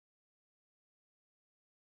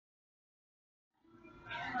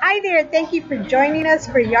Hi there. Thank you for joining us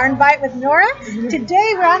for Yarn Bite with Nora.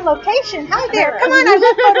 Today we're on location. Hi there. Come on, I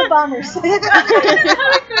love photo bombers. I have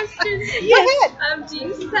a question. Yes. Do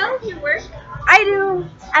you sell your work? I do.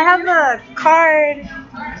 I have a card.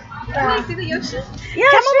 Can I see the Yoshi?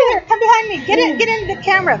 Yeah, Come over here. Come behind me. Get in the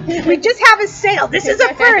camera. We just have a sale. This is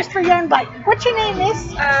a first for Yarn Bite. What's your name,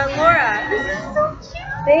 miss? Laura. This is so cute.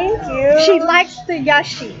 Thank you. She likes the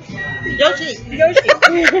Yoshi. Yoshi.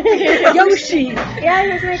 Yoshi. Yeah,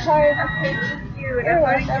 here's my card. You're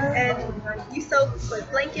welcome. And you sell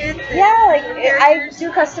blankets? And Yeah, like I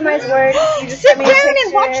do customized work. You just Sit send me down a and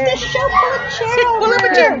picture. watch this show. Pull a chair. Pull up a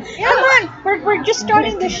chair. Come on. We're just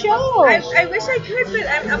starting the show. I wish I could, but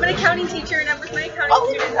I'm an accounting teacher and I'm with my accounting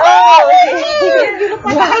students. Oh, You look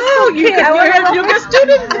like a high school kid. You're a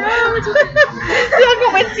student. But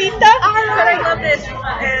I love this.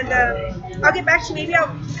 And I'll get back to you. Maybe I'll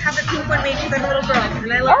have the pink one made because I'm a little girl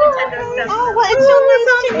and I love Nintendo stuff. Oh, well, it's so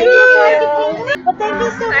nice to meet you. Well, thank you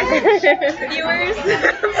so much. Viewers.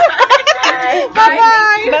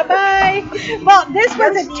 Bye-bye. Bye-bye. Well, this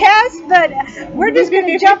was a test, but we're just going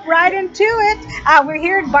to jump right into it. We're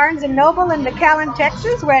here at Barnes & Noble in McAllen,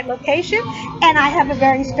 Texas. We're at location, and I have a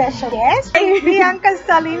very special guest, Bianca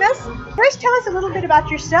Salinas. First, tell us a little bit about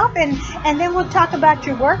yourself, and then we'll talk about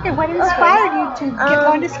your work and what inspired you to get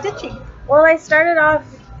going to stitching. Well, I started off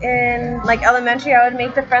in like elementary. I would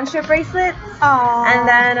make the friendship bracelets, and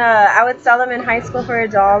then I would sell them in high school for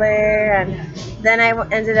 $1. And then I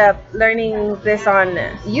ended up learning this on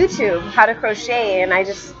YouTube, how to crochet, and I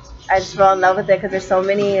just fell in love with it because there's so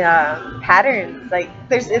many patterns. Like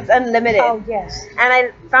it's unlimited. Oh yes. And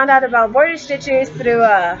I found out about border stitchers through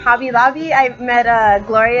Hobby Lobby. I met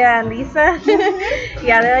Gloria and Lisa.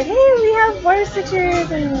 Yeah, they're like, hey, we have border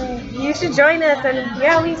stitchers and you should join us. And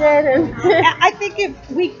yeah, we did. And I think if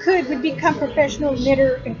we would become professional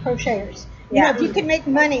knitter and crocheters. You know, if you could make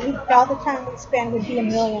money for all the time we spend, we'd be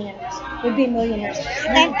millionaires.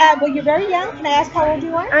 And well, you're very young. Can I ask how old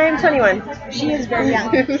you are? I'm 21. She is very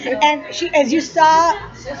young. And she, as you saw,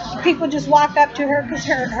 people just walk up to her because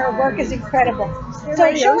her work is incredible.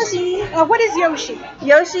 So show us, what is Yoshi?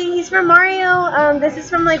 Yoshi, he's from Mario. This is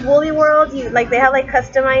from like Woolly World. They have like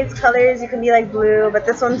customized colors. You can be like blue, but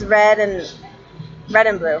this one's red and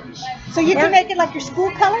blue. So you can make it like your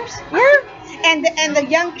school colors? Yeah. And the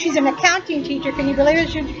young, she's an accounting teacher. Can you believe it?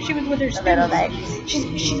 She was with her students.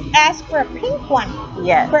 She's asked for a pink one.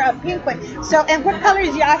 Yes. For a pink one. So, and what color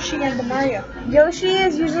is Yoshi and the Mario? Yoshi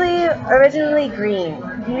is usually originally green.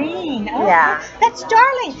 Green. Oh, yeah. That's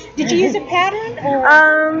darling. Did you use a pattern?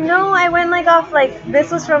 Or? No, I went like off like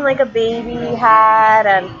this was from like a baby hat,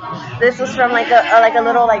 and this was from like a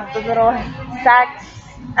little like the little sacks.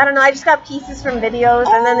 I don't know. I just got pieces from videos,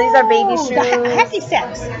 and then these are baby shoes. The happy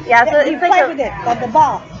sacks. Yeah, so you it's like play with it, like the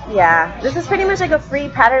ball. Yeah, this is pretty much like a free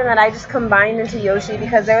pattern that I just combined into Yoshi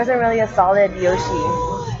because there wasn't really a solid Yoshi.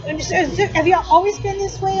 Have you always been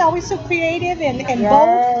this way? Always so creative and yes.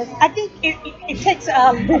 bold? I think it takes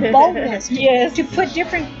a boldness to put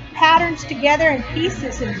different patterns together and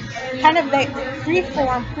pieces and kind of like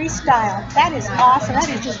freeform, freestyle. That is awesome. That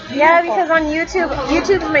is just beautiful. Yeah, because on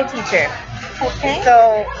YouTube's my teacher. Okay.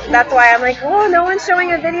 So that's why I'm like, oh, no one's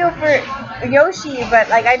showing a video for Yoshi, but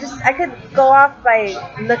like I could go off by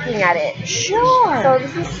looking at it. Sure. So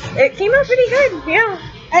it came out pretty good, yeah.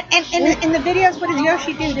 And in the videos, what does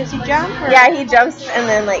Yoshi do? Does he jump? Or? Yeah, he jumps and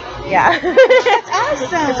then like, yeah. That's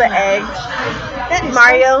awesome. It's an egg. That is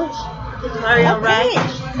Mario, right?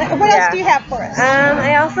 What else do you have for us?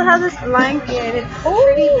 I also have this blanket. It's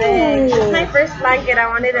pretty big. This is my first blanket. I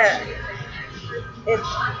wanted it's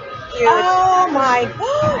cute. Oh my,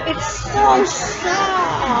 it's so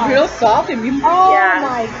soft. Real soft and beautiful. Oh yeah.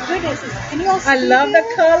 my goodness. Can you all see I love the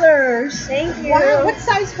colors. Thank you. Wow, what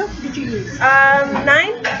size hook did you use? 9.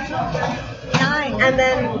 9. And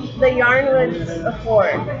then the yarn was a 4.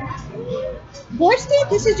 Worsted?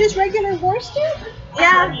 This is just regular worsted?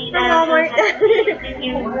 Yeah, from Walmart.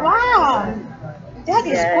 Wow. That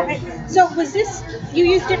is great. So was this, you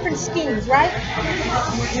used different schemes, right?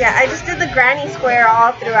 Yeah, I just did the granny square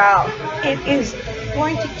all throughout. It is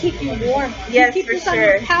going to keep you warm. Yes, you keep for this sure. on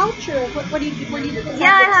your couch, or what do you do? Where do you do this?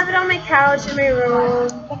 Yeah, I have it on my couch in my room.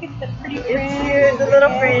 Look at the pretty It's fringe. cute, the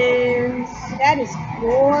little fringe. That is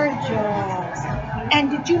gorgeous.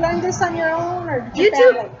 And did you learn this on your own, or did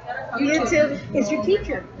your YouTube. family? YouTube is your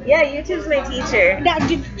teacher. Yeah, YouTube's my teacher. Now,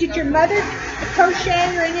 did your mother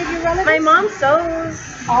crochet or any of your relatives? My mom sews.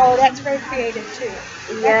 Oh, that's very creative too.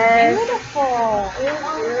 Yes. That's beautiful.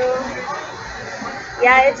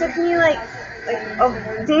 Yeah, it took me like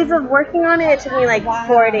days of working on it. It took me like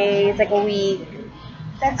 4 days, like a week.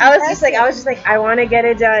 That's I was just like, I want to get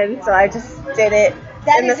it done, so I just did it.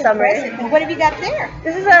 That in the is summer. impressive. And what have you got there?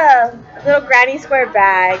 This is a little granny square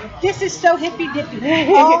bag. This is so hippy dippy.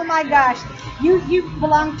 Oh my gosh. You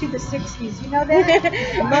belong to the 60s. You know that?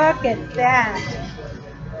 Look at that.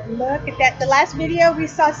 Look at that. The last video we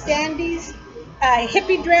saw Sandy's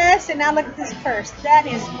hippie dress, and now look at this purse. That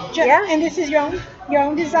is just, Yeah. and this is your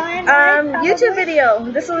own design? Right, YouTube probably?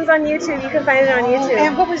 video. This one's on YouTube. You can find it on YouTube.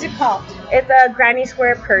 And what was it called? It's a granny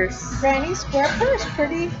square purse. Granny Square purse.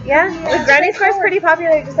 Pretty. Yeah, pretty, the granny square is straightforward. pretty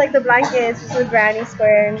popular, just like the blankets, just the granny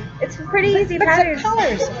square. And it's pretty easy But pattern. the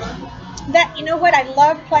colors. That, you know what, I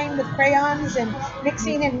love playing with crayons and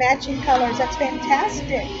mixing and matching colors. That's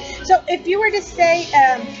fantastic. So if you were to say,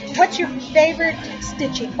 what's your favorite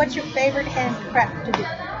stitching? What's your favorite handcraft to do?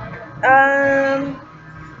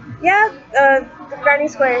 The granny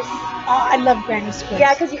squares. Oh, I love granny squares.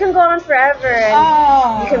 Yeah, because you can go on forever, and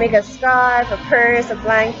Oh, you can make a scarf, a purse, a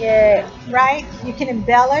blanket. right. You can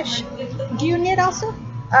embellish. Do you knit also?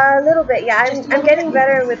 A little bit, yeah. Just a I'm little getting bit?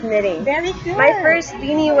 better with knitting. Very good. My first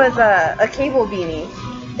beanie was a cable beanie.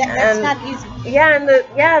 That's and- not easy. Yeah, and the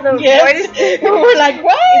Yes. We're like,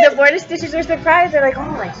 what? the border stitches are surprised. They're like,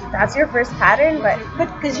 oh, like that's your first pattern, but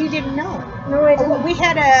But because you didn't know. no, I didn't. We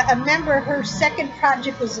had a member, her second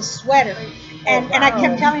project was a sweater. And I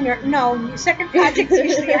kept telling her, no, your second projects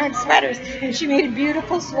usually aren't sweaters. And she made a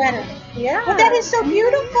beautiful sweater. Yeah. Well, that is so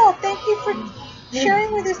beautiful. Thank you for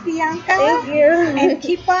sharing with us, Bianca. Thank you. And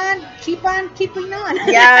keep on keeping on.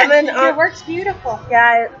 Yeah, I'm an Your work's beautiful.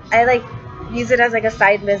 Yeah, I like use it as like a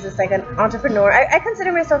side business, like an entrepreneur. I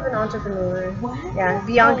consider myself an entrepreneur. What? Yeah,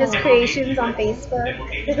 Bianca's Creations on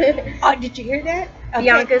Facebook. Oh, did you hear that? Okay.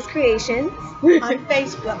 Bianca's Creations. On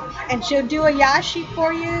Facebook. And she'll do a Yashi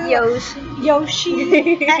for you. Yoshi.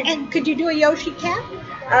 Yoshi. And could you do a Yoshi cap?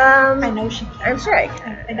 I know she can. I'm sure I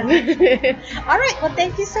can. I know. All right. Well,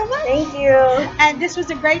 thank you so much. Thank you. And this was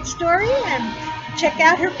a great story. And check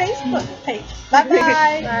out her Facebook page.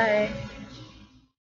 Bye-bye. Bye.